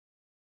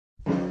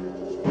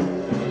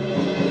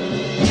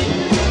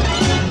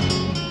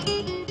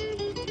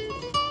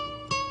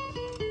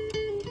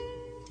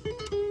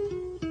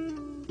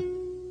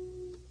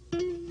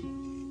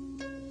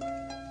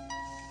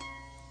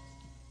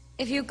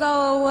If you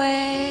go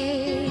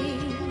away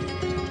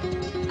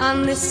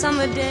on this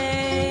summer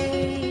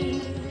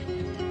day,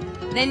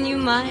 then you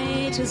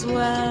might as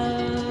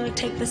well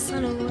take the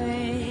sun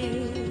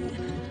away.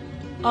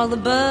 All the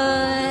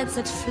birds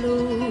that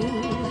flew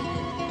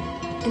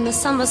in the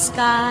summer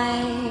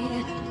sky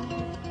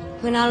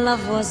when our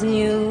love was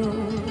new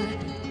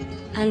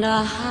and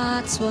our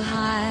hearts were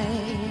high,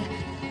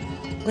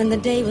 when the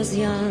day was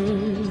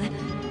young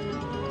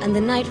and the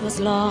night was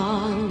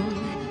long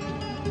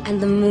and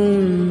the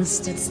moon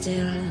stood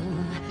still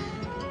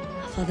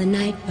for the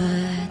night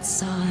bird's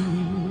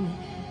song.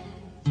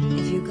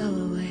 If you go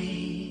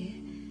away,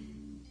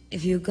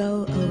 if you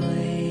go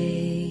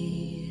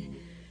away,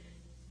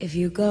 if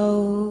you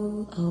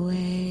go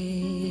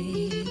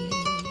away.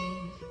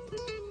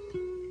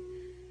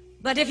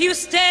 But if you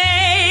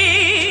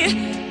stay,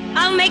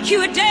 I'll make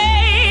you a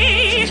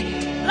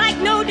day like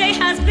no day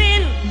has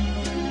been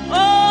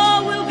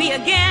or will be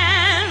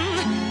again.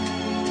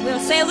 We'll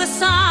sail the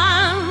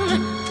sun,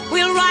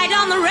 we'll ride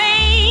on the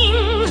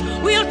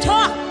rain, we'll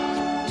talk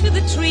to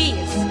the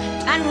trees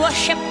and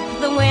worship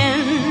the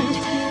wind.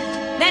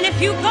 Then if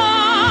you go,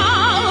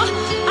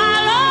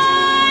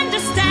 I'll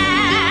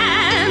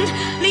understand.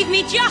 Leave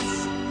me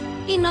just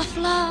enough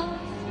love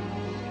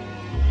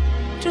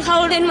to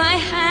hold in my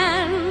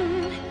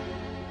hand.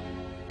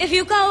 If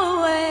you go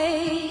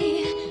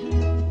away,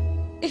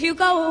 if you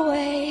go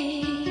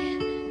away,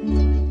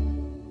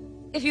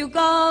 if you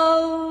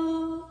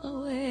go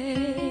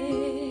away,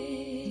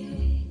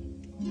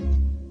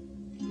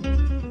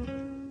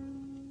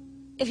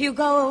 if you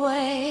go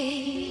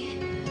away,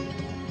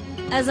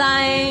 as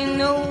I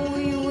know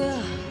you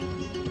will,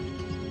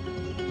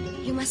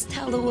 you must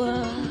tell the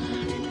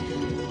world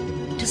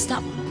to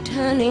stop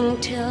turning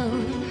till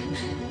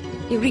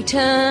you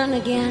return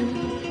again.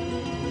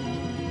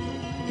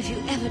 If you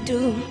ever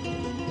do,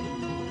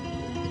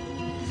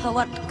 for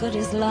what good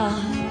is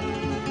love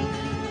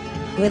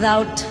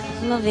without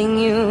loving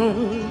you?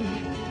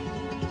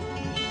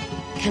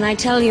 Can I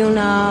tell you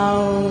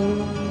now,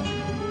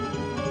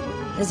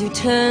 as you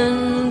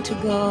turn to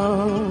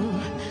go,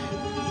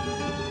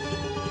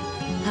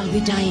 I'll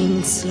be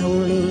dying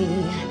slowly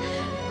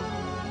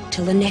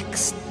till the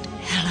next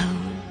hello.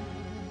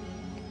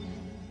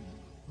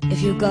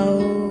 If you go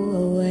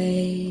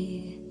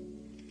away,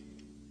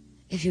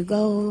 if you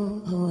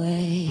go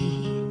away,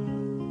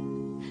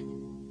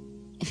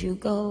 if you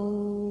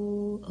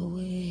go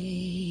away.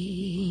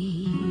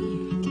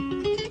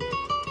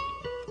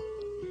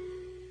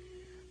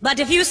 But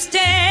if you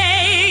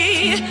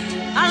stay,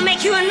 I'll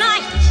make you a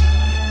night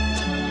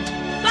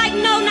like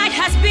no night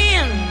has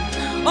been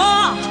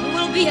or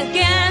will be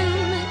again.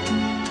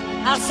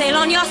 I'll sail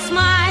on your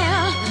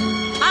smile,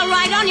 I'll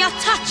ride on your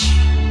touch,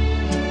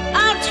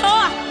 I'll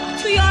talk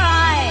to your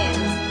eyes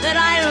that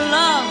I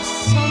love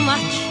so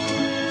much.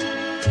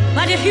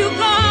 But if you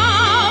go,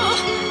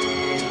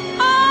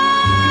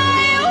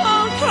 I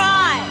won't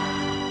cry,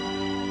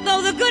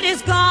 though the good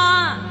is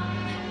gone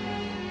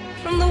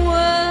from the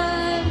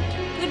word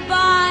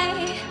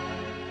goodbye.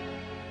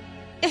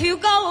 If you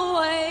go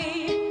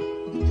away,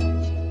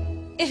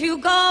 if you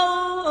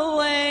go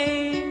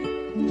away,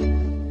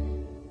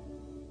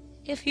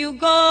 if you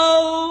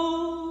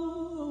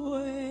go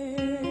away,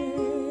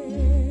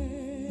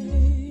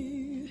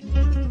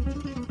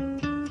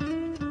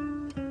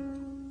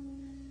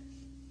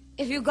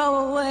 if you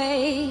go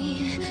away,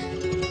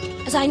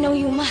 as I know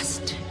you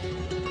must,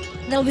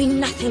 there'll be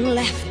nothing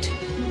left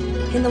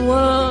in the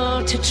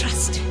world to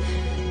trust.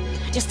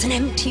 Just an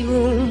empty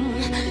room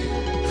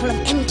full of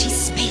empty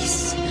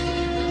space,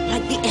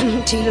 like the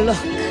empty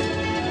look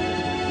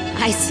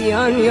I see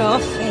on your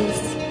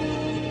face.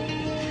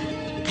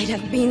 I'd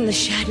have been the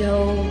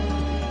shadow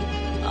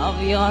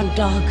of your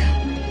dog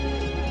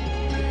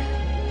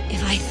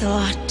if I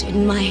thought it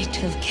might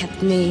have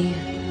kept me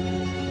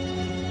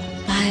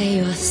by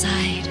your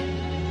side.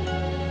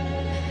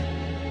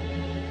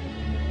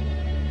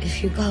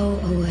 If you go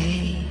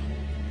away,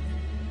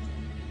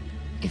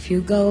 if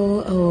you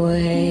go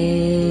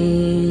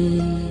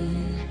away,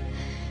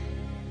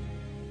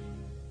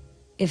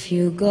 if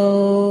you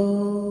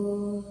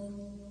go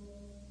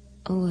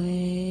away.